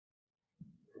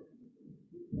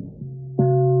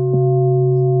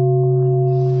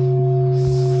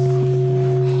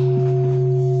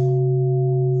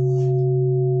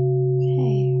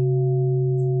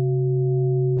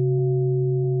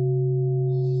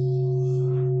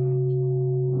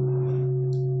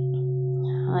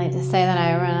like to say that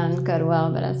I run on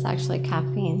goodwill, but it's actually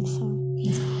caffeine, so.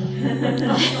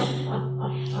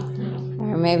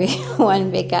 Or maybe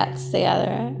one begets the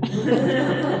other.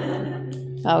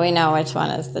 Well, we know which one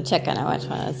is the chicken and which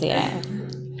one is the egg.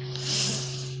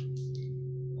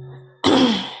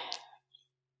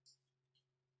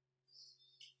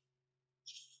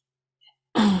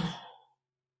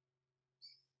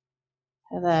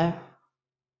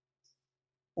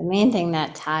 The main thing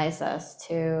that ties us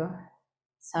to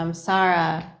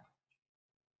samsara,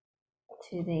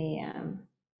 to the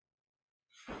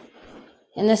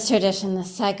in this tradition, the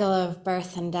cycle of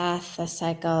birth and death, the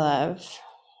cycle of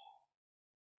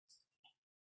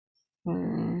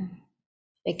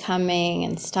becoming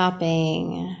and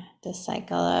stopping, the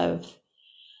cycle of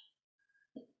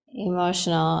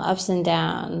emotional ups and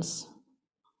downs.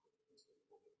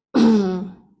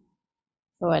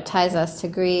 What ties us to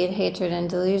greed, hatred, and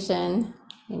delusion,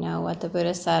 what the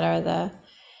Buddha said are the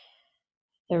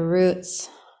roots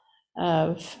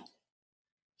of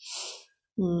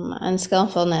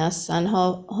unskillfulness,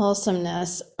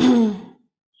 unwholesomeness,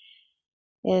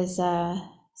 is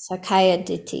Sakkaya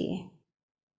Ditthi.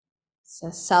 It's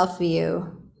a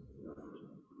self-view,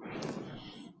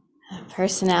 a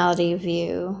personality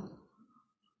view.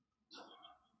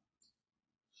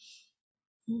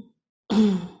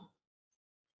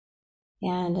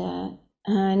 And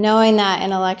knowing that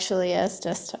intellectually is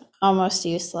just almost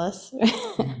useless.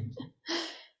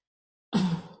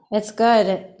 It's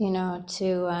good,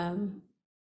 to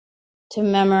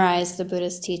memorize the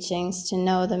Buddha's teachings, to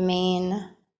know the main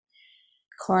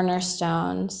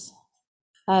cornerstones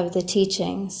of the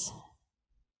teachings.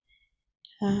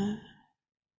 When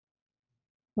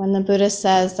the Buddha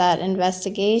says that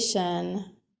investigation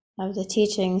of the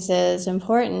teachings is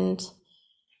important,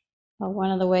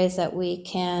 one of the ways that we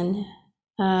can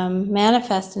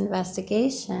manifest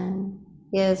investigation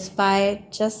is by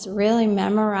just really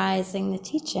memorizing the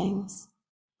teachings.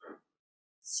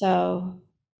 So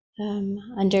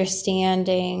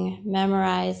understanding,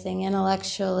 memorizing,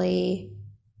 intellectually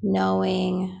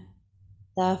knowing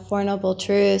the Four Noble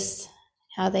Truths,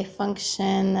 how they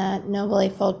function, the Noble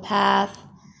Eightfold Path,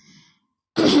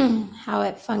 how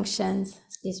it functions.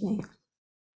 Excuse me.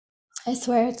 I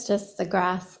swear it's just the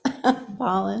grass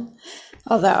fallen,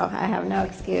 although I have no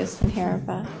excuse in here,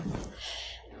 but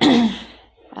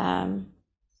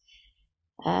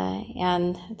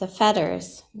and the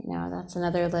fetters, that's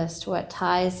another list. What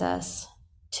ties us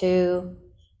to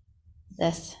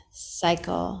this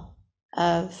cycle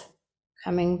of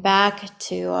coming back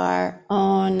to our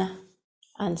own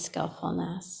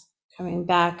unskillfulness, coming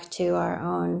back to our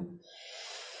own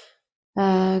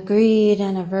greed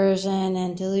and aversion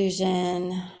and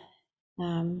delusion.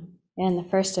 And the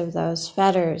first of those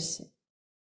fetters,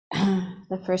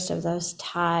 the first of those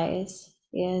ties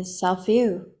is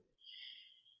self-view.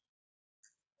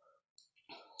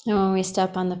 And when we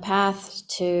step on the path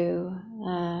to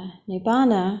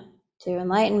Nibbana, to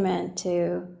enlightenment,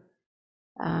 to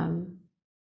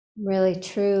really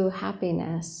true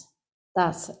happiness,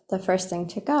 that's the first thing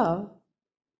to go,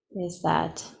 is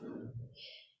that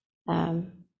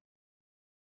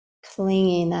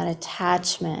clinging, that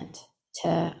attachment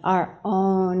to our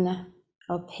own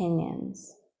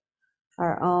opinions,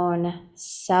 our own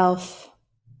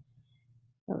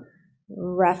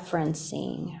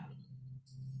self-referencing.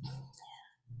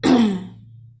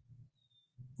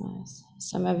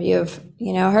 Some of you have,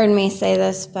 heard me say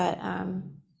this, but,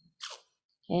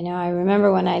 I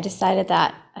remember when I decided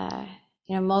that,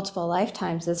 multiple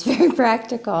lifetimes is very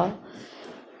practical,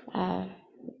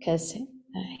 because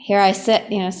here I sit,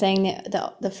 saying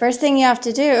the first thing you have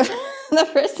to do, the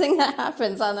first thing that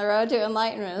happens on the road to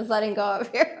enlightenment is letting go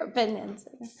of your opinions,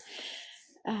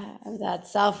 of that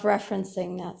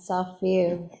self-referencing, that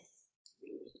self-view.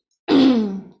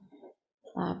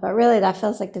 But really, that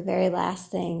feels like the very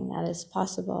last thing that is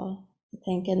possible, I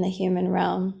think, in the human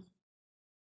realm.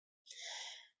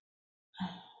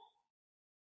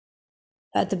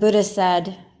 But the Buddha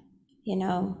said,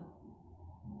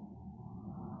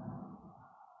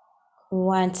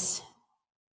 once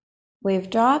we've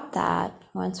dropped that,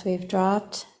 once we've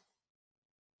dropped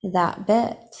that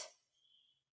bit,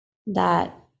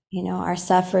 that, our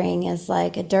suffering is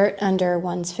like a dirt under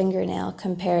one's fingernail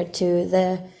compared to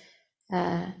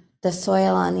the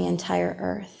soil on the entire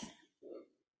earth,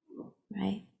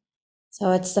 right?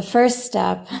 So it's the first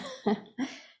step,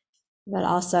 but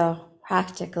also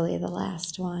practically the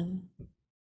last one.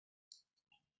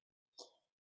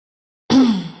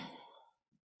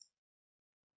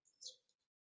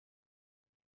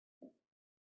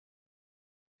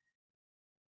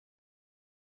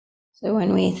 So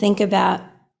when we think about,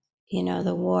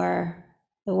 the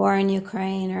war in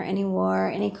Ukraine, or any war,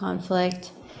 any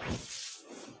conflict,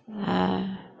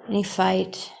 any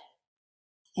fight,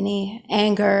 any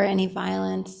anger, any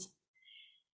violence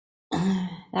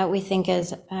that we think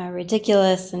is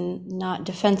ridiculous and not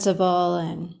defensible,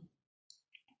 and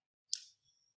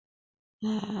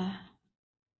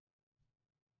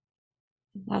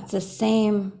that's the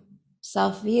same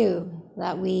self-view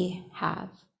that we have.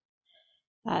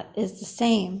 That is the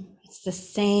same. It's the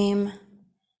same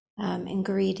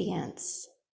ingredients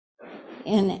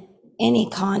in any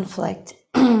conflict,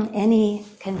 any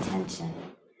contention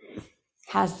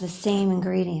has the same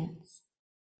ingredients.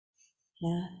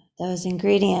 Yeah, those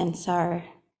ingredients are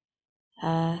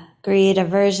greed,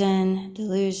 aversion,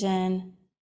 delusion,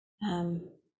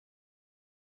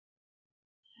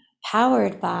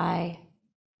 powered by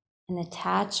an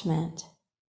attachment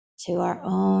to our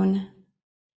own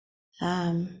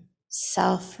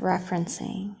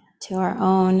self-referencing, to our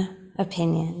own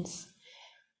opinions,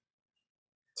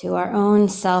 to our own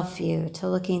self-view, to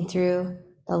looking through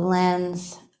the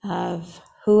lens of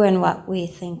who and what we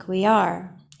think we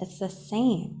are. It's the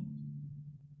same.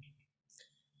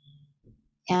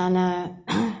 And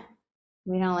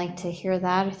we don't like to hear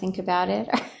that or think about it.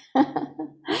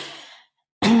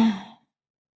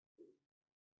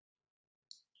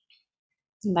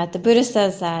 But the Buddha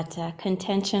says that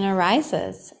contention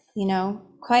arises,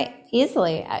 quite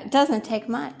easily. It doesn't take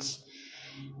much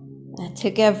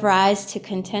to give rise to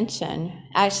contention.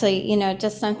 Actually,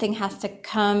 just something has to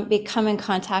come in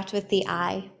contact with the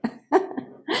eye,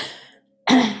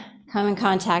 come in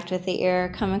contact with the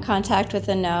ear, come in contact with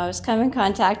the nose, come in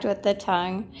contact with the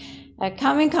tongue,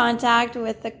 come in contact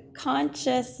with the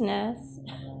consciousness.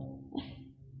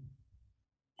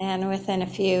 And within a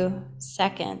few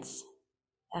seconds,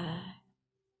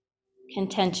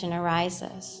 contention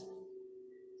arises.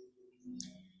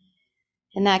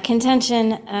 And that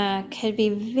contention could be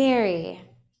very,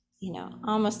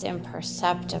 almost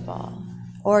imperceptible,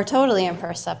 or totally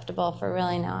imperceptible if we're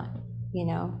really not,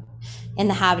 in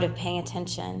the habit of paying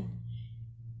attention.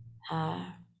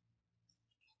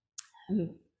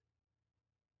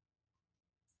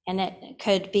 And it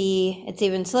could be, it's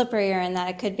even slipperier in that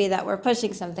it could be that we're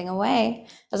pushing something away.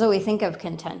 That's what we think of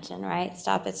contention, right?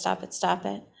 Stop it, stop it, stop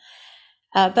it.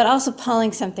 But also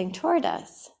pulling something toward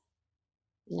us,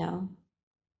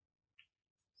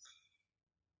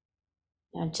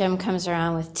 Jim comes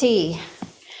around with tea.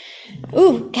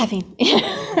 Ooh, caffeine.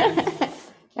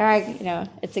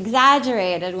 It's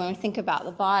exaggerated when we think about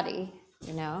the body,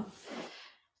 Yeah,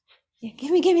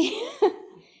 give me.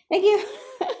 Thank you.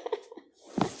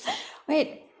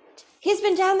 Wait, he's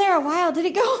been down there a while. Did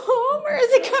he go home, or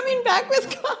is he coming back with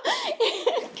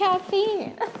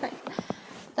caffeine?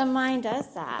 The mind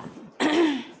does that,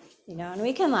 and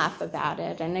we can laugh about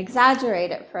it and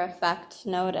exaggerate it for effect,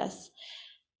 notice.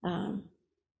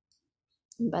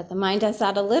 But the mind does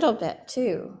that a little bit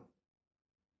too.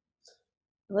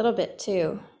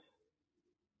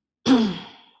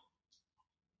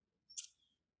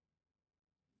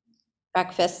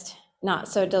 Breakfast, not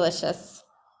so delicious.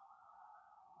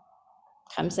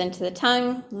 Comes into the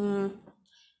tongue.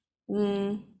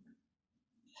 An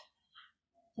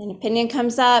opinion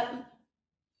comes up.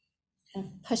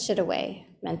 And push it away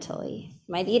mentally.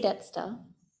 Might eat it still.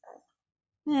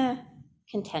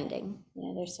 Contending.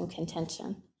 There's some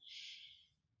contention.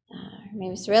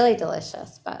 Maybe it's really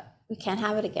delicious, but we can't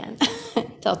have it again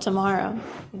till tomorrow.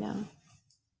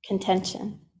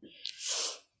 Contention.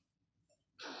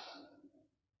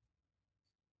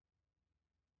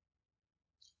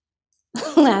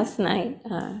 Last night,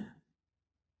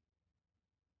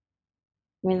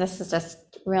 this is just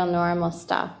real normal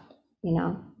stuff,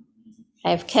 I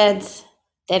have kids,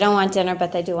 they don't want dinner,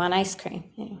 but they do want ice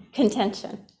cream,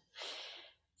 contention.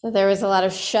 So there was a lot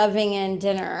of shoving in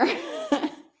dinner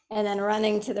and then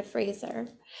running to the freezer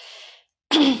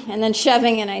and then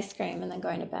shoving in ice cream and then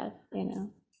going to bed,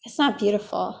 It's not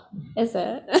beautiful, is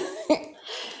it?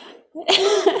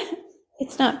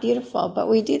 It's not beautiful, but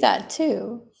we do that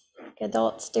too.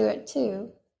 Adults do it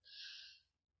too.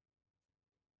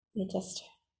 We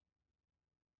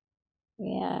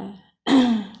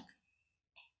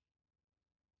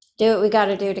do what we got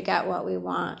to do to get what we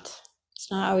want.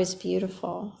 It's not always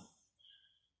beautiful.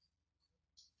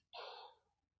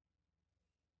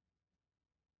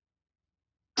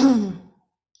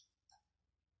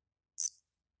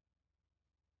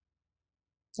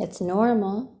 It's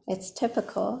normal. It's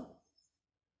typical.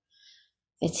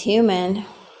 It's human.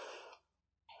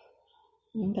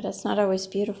 But it's not always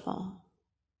beautiful.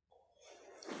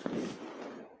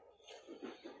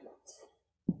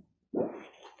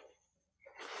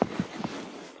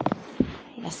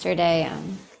 yesterday,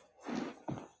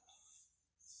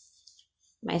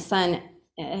 my son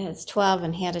is 12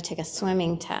 and he had to take a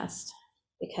swimming test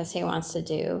because he wants to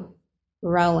do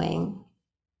rowing.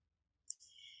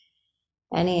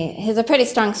 And he's a pretty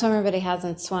strong swimmer, but he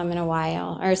hasn't swum in a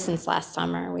while, or since last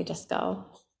summer. We just go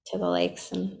to the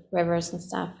lakes and rivers and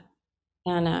stuff.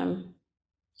 And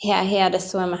yeah, he had to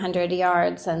swim 100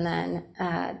 yards and then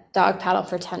dog paddle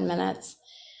for 10 minutes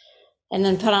and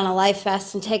then put on a life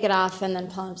vest and take it off and then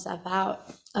pull himself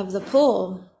out of the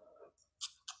pool.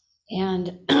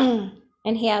 And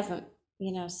and he hasn't,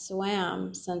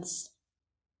 swam since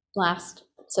last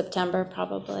September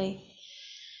probably.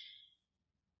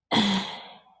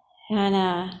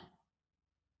 And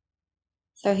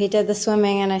so he did the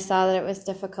swimming and I saw that it was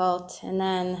difficult. And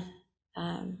then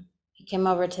he came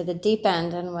over to the deep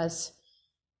end and was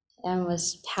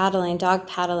paddling, dog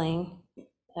paddling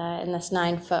in this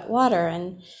 9-foot water.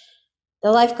 And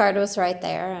the lifeguard was right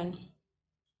there. And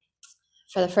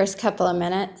for the first couple of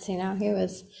minutes, he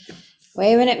was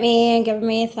waving at me and giving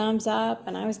me a thumbs up,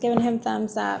 and I was giving him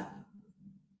thumbs up.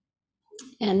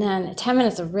 And then 10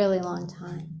 minutes is a really long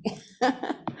time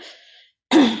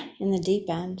in the deep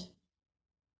end.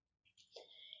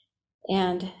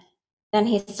 And then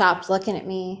he stopped looking at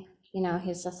me.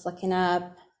 He's just looking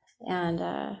up,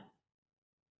 and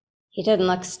he didn't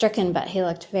look stricken, but he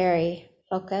looked very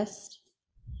focused.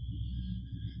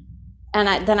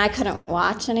 And then I couldn't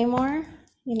watch anymore,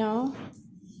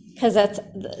 because it's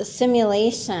the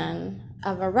simulation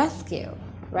of a rescue,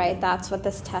 right? That's what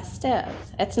this test is.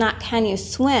 It's not, can you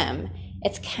swim?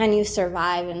 It's, can you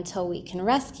survive until we can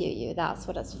rescue you? That's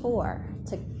what it's for,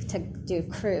 to do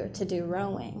crew, to do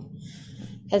rowing.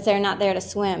 Because they're not there to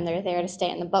swim, they're there to stay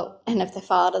in the boat. And if they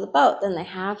fall out of the boat, then they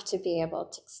have to be able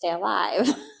to stay alive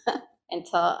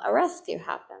until a rescue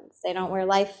happens. They don't wear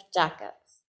life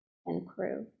jackets in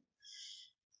crew,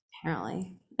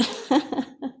 apparently.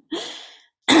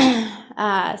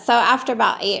 So after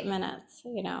about 8 minutes,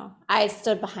 I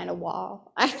stood behind a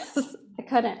wall. I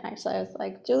couldn't actually. I was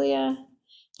like,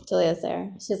 Julia's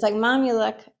there. She's like, Mom, you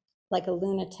look like a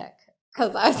lunatic.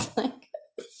 Because I was like,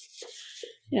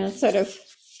 sort of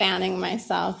fanning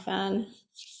myself and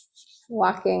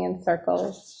walking in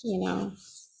circles,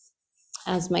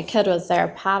 as my kid was there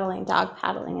dog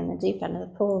paddling in the deep end of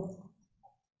the pool.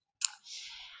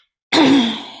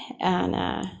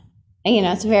 And,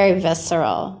 it's very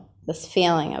visceral, this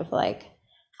feeling of like,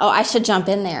 oh, I should jump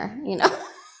in there,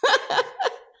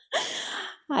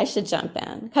 I should jump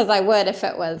in, because I would if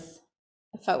it was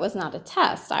not a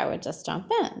test, I would just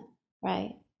jump in,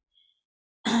 right?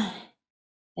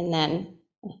 And then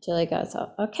Julie goes,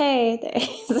 oh, okay,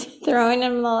 he's throwing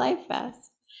him the life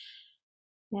vest.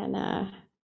 And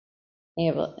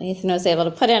Ethan was able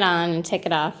to put it on and take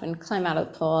it off and climb out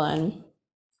of the pool.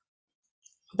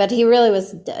 But he really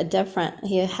was different.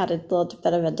 He had a little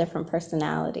bit of a different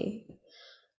personality.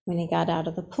 When he got out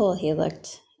of the pool, he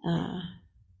looked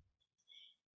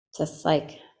just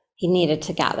like he needed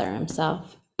to gather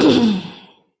himself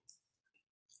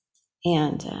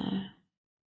and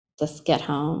just get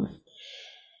home.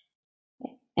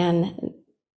 And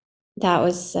that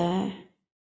was a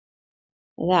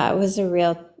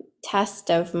real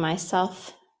test of my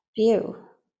self-view.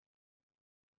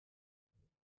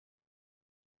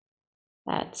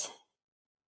 That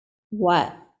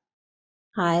what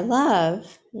I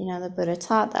love, the Buddha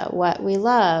taught that what we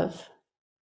love,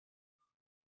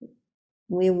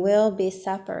 we will be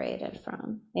separated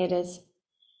from.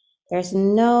 There's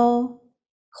no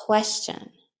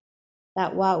question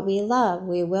that what we love,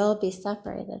 we will be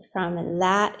separated from, and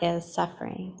that is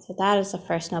suffering. So that is the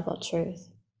first noble truth.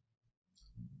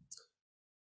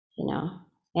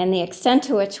 And the extent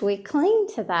to which we cling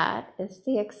to that is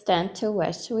the extent to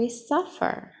which we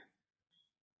suffer.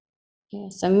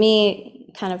 So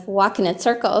me kind of walking in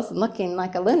circles and looking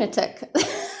like a lunatic,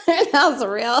 that was a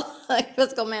real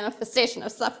physical manifestation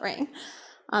of suffering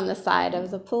on the side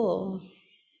of the pool.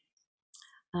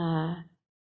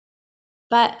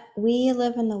 But we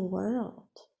live in the world.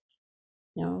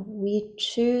 We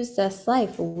choose this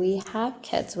life. We have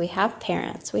kids, we have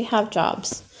parents, we have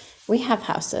jobs, we have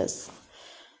houses,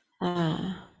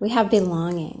 we have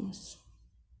belongings.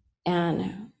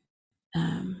 And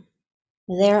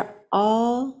they're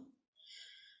all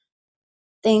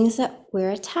things that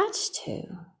we're attached to.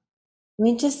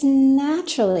 Just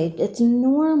naturally, it's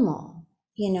normal.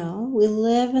 We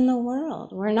live in the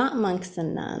world. We're not monks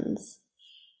and nuns.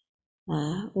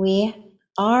 We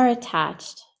are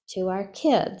attached to our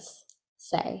kids,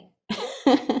 say.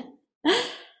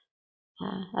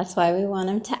 That's why we want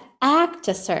them to act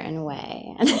a certain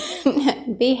way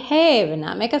and behave and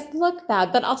not make us look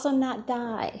bad, but also not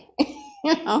die.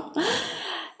 You know,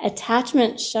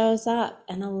 attachment shows up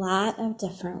in a lot of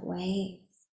different ways.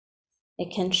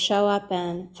 It can show up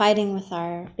in fighting with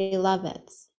our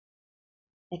beloveds.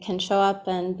 It can show up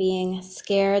in being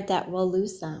scared that we'll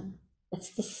lose them.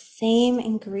 It's the same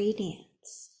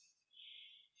ingredients.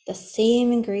 The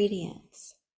same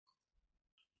ingredients.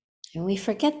 And we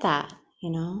forget that, you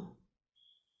know.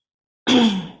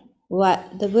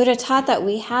 What the Buddha taught that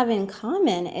we have in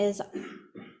common is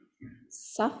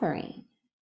suffering.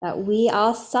 That we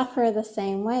all suffer the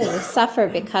same way. We suffer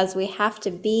because we have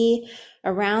to be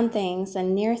around things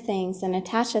and near things and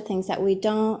attached to things that we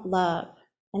don't love.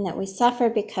 And that we suffer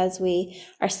because we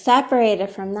are separated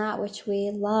from that which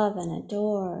we love and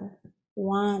adore,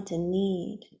 want and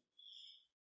need.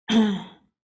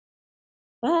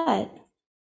 But,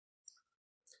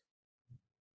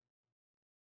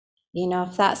 you know,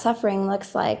 if that suffering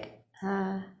looks like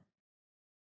sort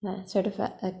of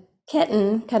a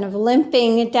kitten kind of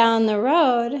limping down the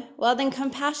road, well, then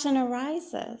compassion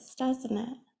arises, doesn't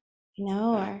it? You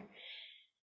know, or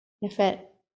if it,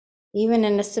 even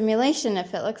in a simulation,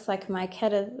 if it looks like my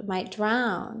kid might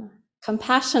drown,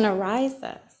 compassion arises.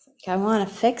 Like, I want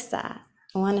to fix that.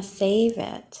 I want to save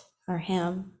it or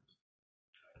him.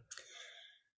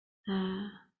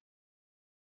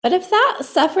 But if that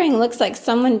suffering looks like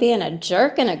someone being a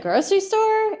jerk in a grocery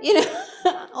store, you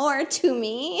know, or to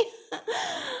me,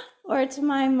 or to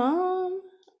my mom,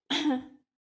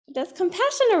 does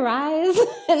compassion arise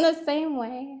in the same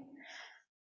way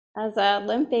as a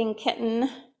limping kitten?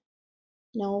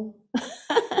 No.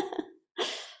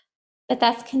 But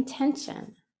that's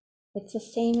contention. It's the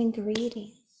same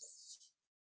ingredients.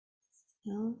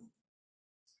 You know?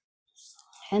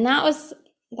 And that's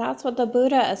what the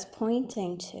Buddha is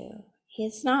pointing to.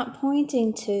 He's not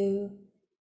pointing to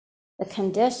the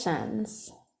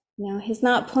conditions. You know, he's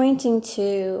not pointing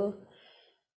to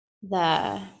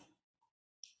the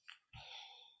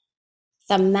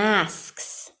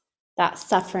masks that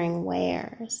suffering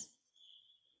wears.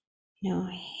 You know,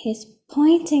 he's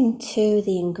pointing to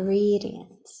the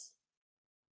ingredients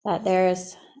that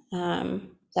there's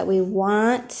that we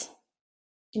want,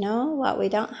 you know, what we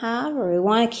don't have, or we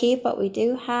want to keep what we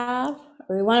do have,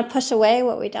 or we want to push away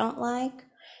what we don't like.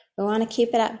 We want to keep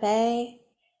it at bay.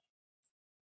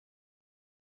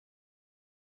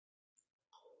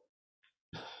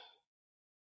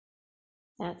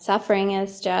 That suffering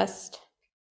is just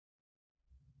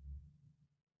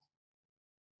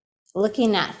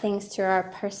looking at things through our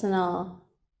personal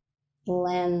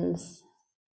lens,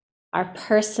 our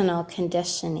personal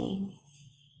conditioning.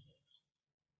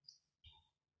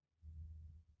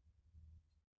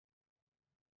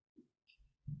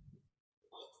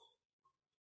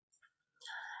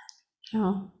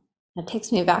 Oh, that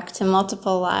takes me back to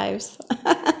multiple lives.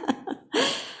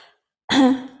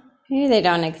 Maybe they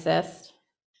don't exist.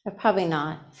 They're probably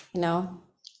not, you know.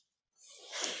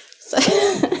 So,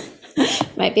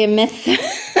 might be a myth.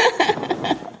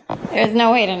 There's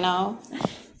no way to know.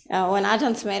 When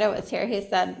Ajahn Sumedho was here, he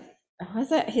said, what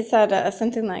was it? He said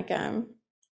something like, you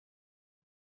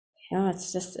know,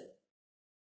 it's just,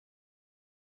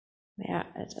 yeah,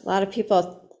 a lot of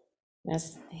people,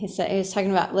 he said, he was talking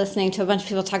about listening to a bunch of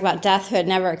people talk about death who had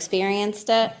never experienced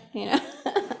it, you know.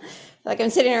 Like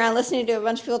I'm sitting around listening to a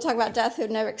bunch of people talk about death who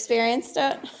had never experienced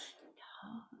it.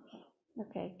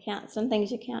 Okay, some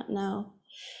things you can't know.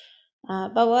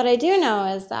 But what I do know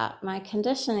is that my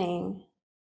conditioning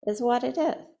is what it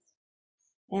is.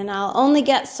 And I'll only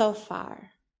get so far,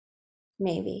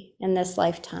 maybe, in this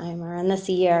lifetime or in this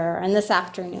year or in this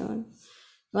afternoon.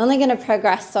 I'm only going to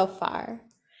progress so far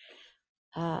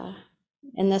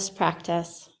in this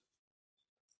practice.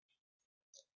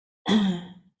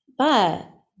 But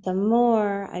the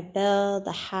more I build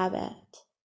the habit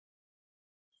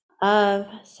of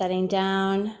setting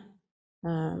down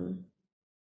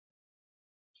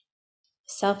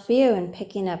self-view and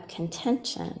picking up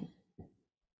contention,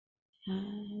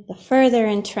 the further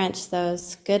entrenched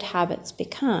those good habits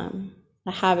become,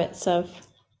 the habits of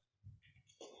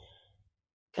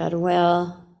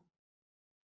goodwill,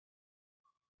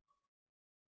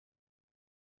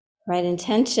 right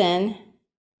intention,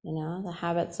 you know, the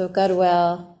habits of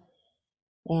goodwill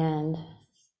and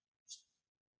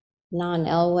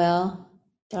non-ill will.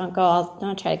 Don't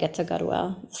try to get to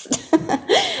goodwill.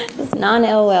 It's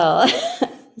non-ill will.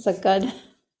 It's a good,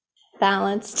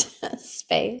 balanced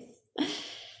space.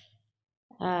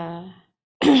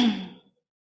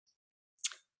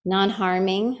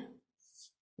 Non-harming, you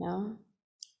know,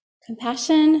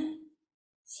 compassion,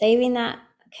 saving that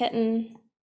kitten,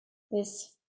 is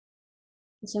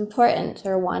important,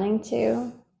 or wanting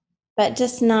to, but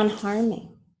just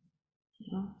non-harming.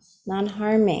 You know?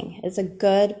 Non-harming is a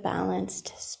good,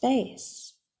 balanced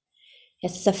space.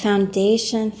 It's the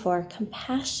foundation for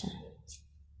compassion.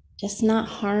 Just not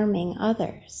harming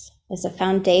others is a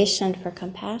foundation for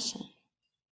compassion.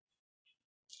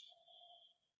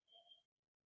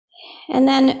 And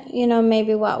then,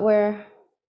 maybe what we're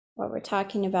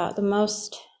talking about the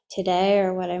most today,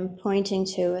 or what I'm pointing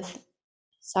to with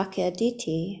Sakya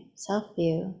Ditti,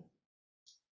 self-view,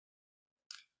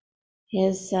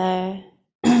 is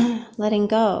letting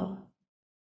go.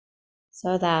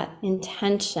 So that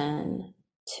intention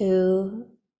to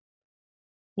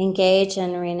engage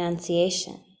in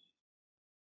renunciation,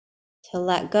 to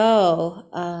let go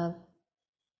of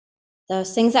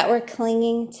those things that we're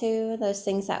clinging to, those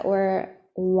things that we're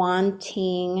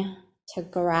wanting to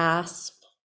grasp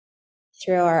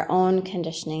through our own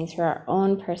conditioning, through our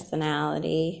own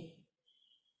personality.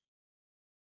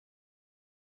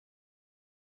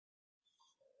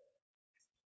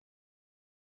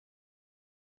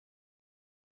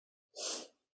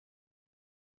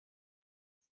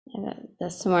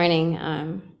 This morning,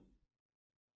 I'm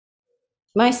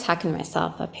always talking to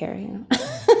myself up here,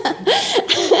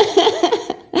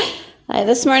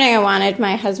 This morning I wanted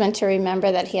my husband to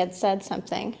remember that he had said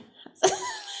something. Has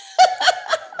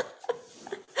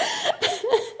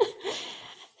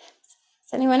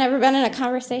anyone ever been in a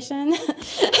conversation? Because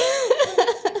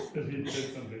he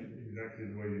said something exactly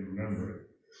the way you remember it.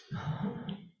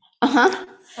 Uh-huh.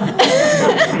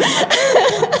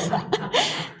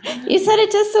 You said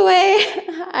it just the way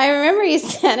I remember you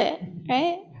said it,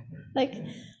 right? Like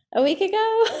a week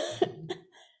ago?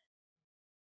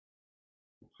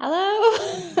 Hello?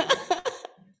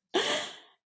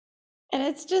 And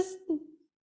it's just,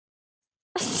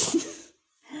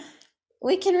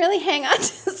 we can really hang on to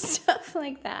stuff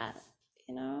like that,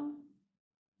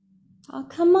 Oh,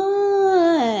 come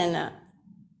on.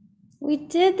 We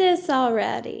did this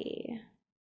already.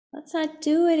 Let's not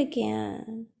do it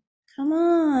again. Come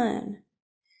on.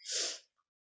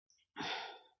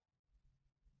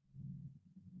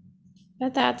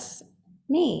 But that's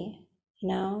me,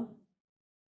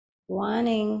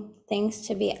 wanting things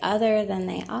to be other than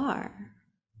they are.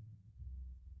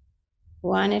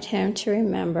 Wanted him to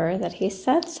remember that he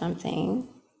said something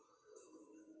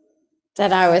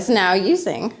that I was now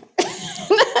using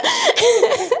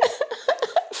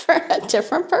for a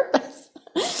different purpose.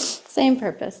 Same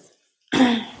purpose.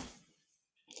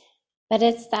 But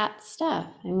it's that stuff.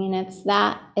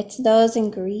 It's those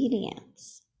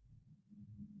ingredients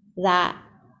that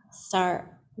start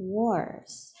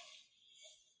wars.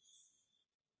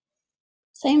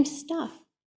 Same stuff,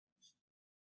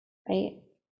 right?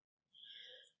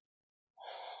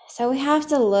 So we have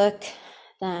to look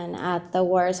then at the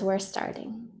wars we're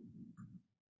starting.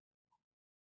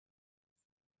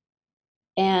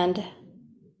 And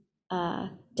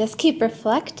just keep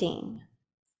reflecting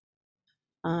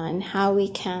on how we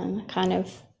can kind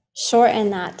of shorten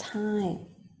that time,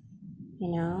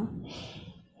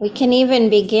 We can even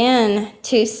begin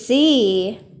to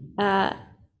see the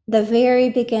very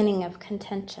beginning of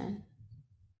contention,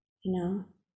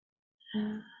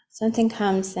 Something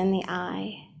comes in the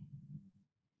eye.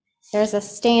 There's a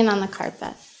stain on the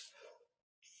carpet.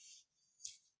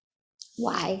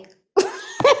 Why?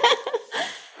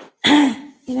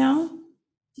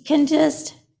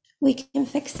 We can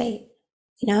fixate.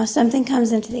 Something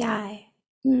comes into the eye.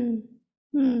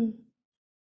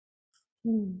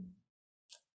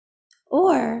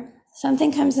 Or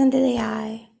something comes into the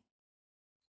eye.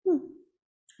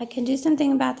 I can do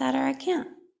something about that, or I can't.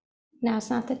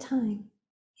 Now's not the time,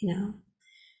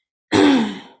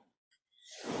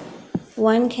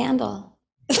 One candle.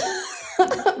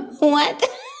 What?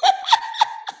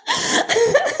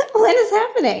 What is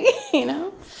happening?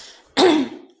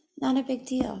 Not a big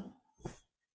deal.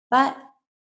 But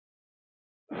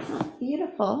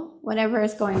beautiful, whatever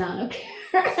is going on up here.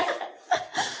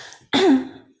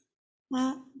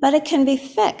 But it can be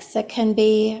fixed. It can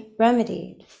be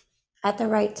remedied at the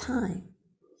right time.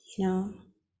 You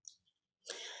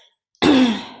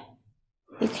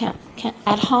can't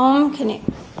at home. Can you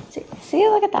see?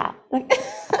 Look at that.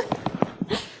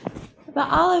 But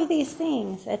all of these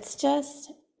things, it's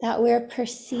just that we're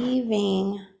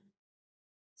perceiving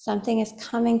something is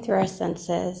coming through our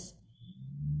senses,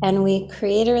 and we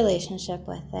create a relationship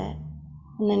with it,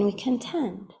 and then we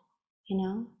contend,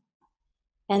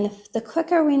 And the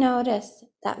quicker we notice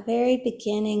that very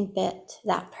beginning bit,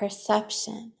 that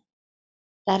perception,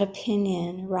 that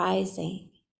opinion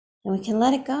rising, then we can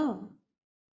let it go.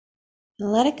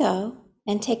 And let it go,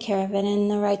 and take care of it in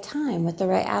the right time, with the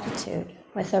right attitude,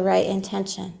 with the right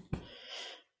intention.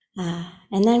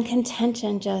 And then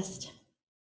contention just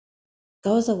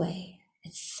goes away.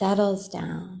 It settles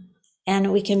down.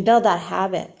 And we can build that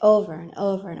habit over and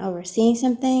over and over. Seeing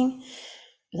something,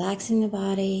 relaxing the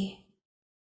body,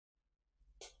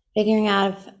 figuring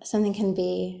out if something can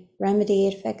be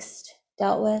remedied, fixed,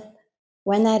 dealt with,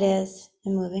 when that is,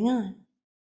 and moving on.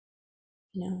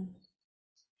 You know,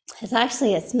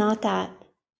 it's not that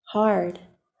hard,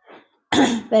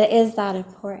 but it is that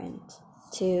important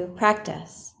to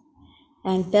practice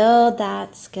and build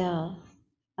that skill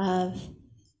of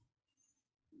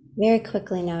very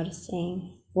quickly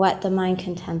noticing what the mind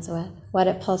contends with, what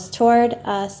it pulls toward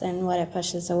us and what it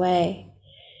pushes away.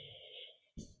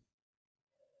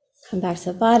 Come back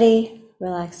to the body,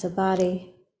 relax the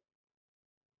body,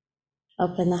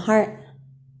 open the heart,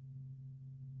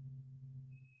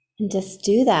 and just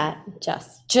do that.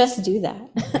 Just do that.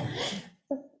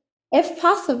 If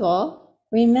possible,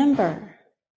 remember,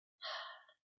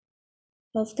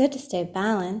 it feels good to stay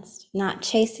balanced, not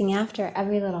chasing after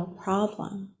every little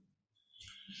problem.